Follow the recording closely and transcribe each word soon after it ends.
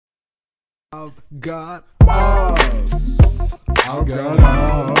I've got Opps. I've got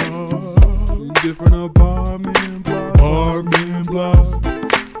Opps. Different apartment blocks.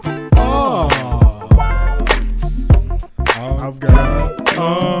 Opps. I've got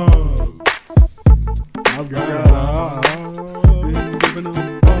Opps. I've got Opps. Different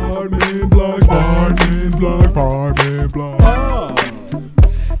apartment blocks.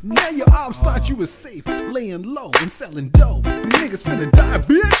 Now your Opps thought you was safe, laying low and selling dope. These niggas finna die,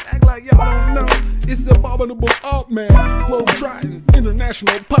 bitch. Act like y'all don't know. It's the abominable Opp man, Globe Triton,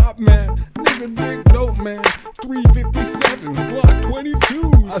 international pop man. Nigga dig dope man, 357s, Glock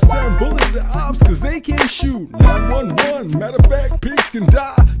 22s. I send bullets at Opps cause they can't shoot. 911, matter of fact, pigs can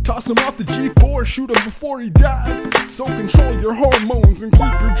die. Toss him off the G4, shoot him before he dies. So control your hormones and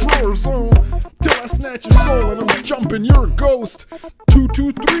keep your drawers on till I snatch your soul and I'm jumping your ghost.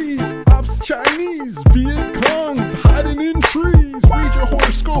 223s, Opps Chinese, Viet Congs hiding in trees. Read your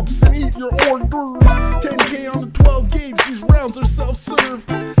horoscopes and eat your hors d'oeuvres. 10K on the 12 gauge, these rounds are self-serve.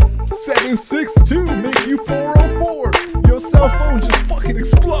 762 make you 404. Your cell phone just fucking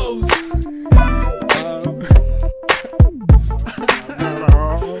explodes.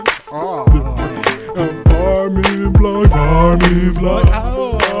 Apartment block.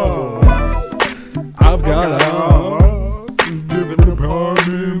 I've got Opps. Different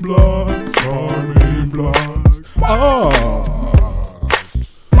apartment blocks. I've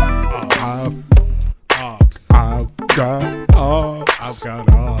got Opps.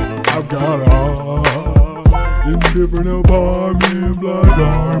 In different apartment blocks.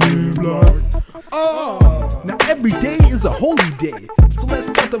 Now every day is a holy day, so let's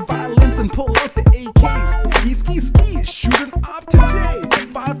start the violence and pull out the AKs. Ski, shoot an Opp today.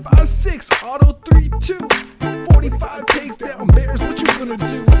 556, auto 32. 45 takes down bears, what you gonna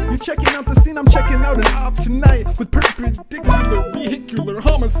do? You checking out the scene, I'm checking out an Opp tonight. With perpendicular vehicular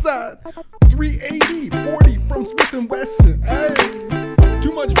homicide. 380, 40 from Smith & Wesson. Hey,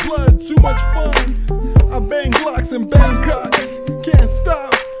 too much blood, too much fun. I bang Glocks in Bangkok, can't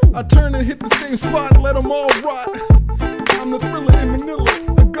stop. I turn and hit the same spot, let them all rot. I'm the thriller in Manila,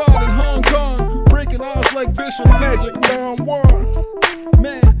 a god in Hong Kong. Breaking off like Bishop Magic, now I'm warm.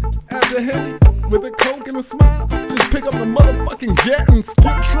 Man, after Henny, with a coke and a smile, just pick up the motherfucking gat and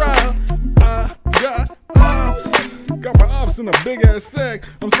skip trial. I got Opps. Got my Opps in a big ass sack.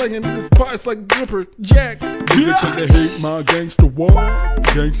 I'm slinging these parts like Ripper Jack. Is it cause they hate my gangster walk?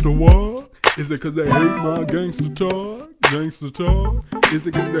 Is it cause they hate my gangster talk? Is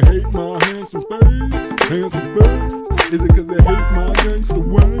it cause they hate my handsome face? Is it cause they hate my gangster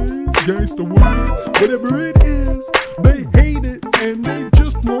ways? Whatever it is, they hate it and they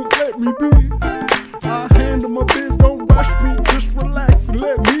just won't let me be. I handle my biz, don't rush me, just relax and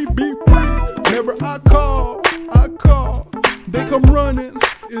let me be free. Whenever I call, they come running.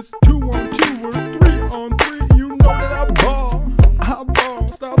 It's 2 on 2 or 3 on 3. You know that I ball,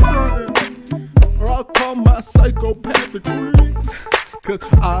 stop fronting. Or I'll call my psychopathic freaks. Cause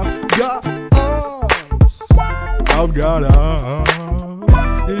I've got Opps.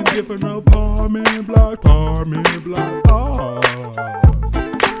 In different apartment blocks. You know what it is, man?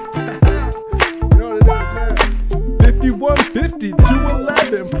 5150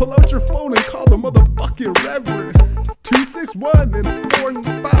 211. Pull out your phone and call the motherfucking reverend. 261 and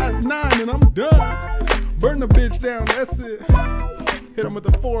 459 and I'm done. Burn the bitch down, that's it. Hit him with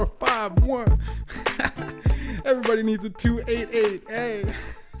the 451. Everybody needs a 288. Hey.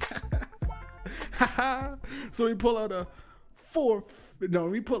 So we pull out a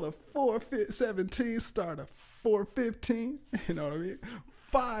 417, start a 415. You know what I mean?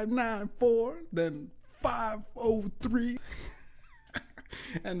 594, then 503.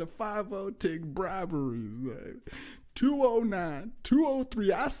 And the 50 take briberies, man. 209,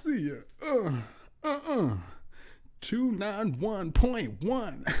 203. I see you.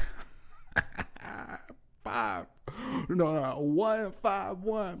 291.1.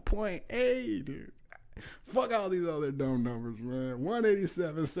 151.8, dude. Fuck all these other dumb numbers, man.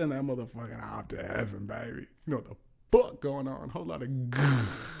 187, send that motherfucking Opp to heaven, baby. You know what the fuck going on? Whole lot of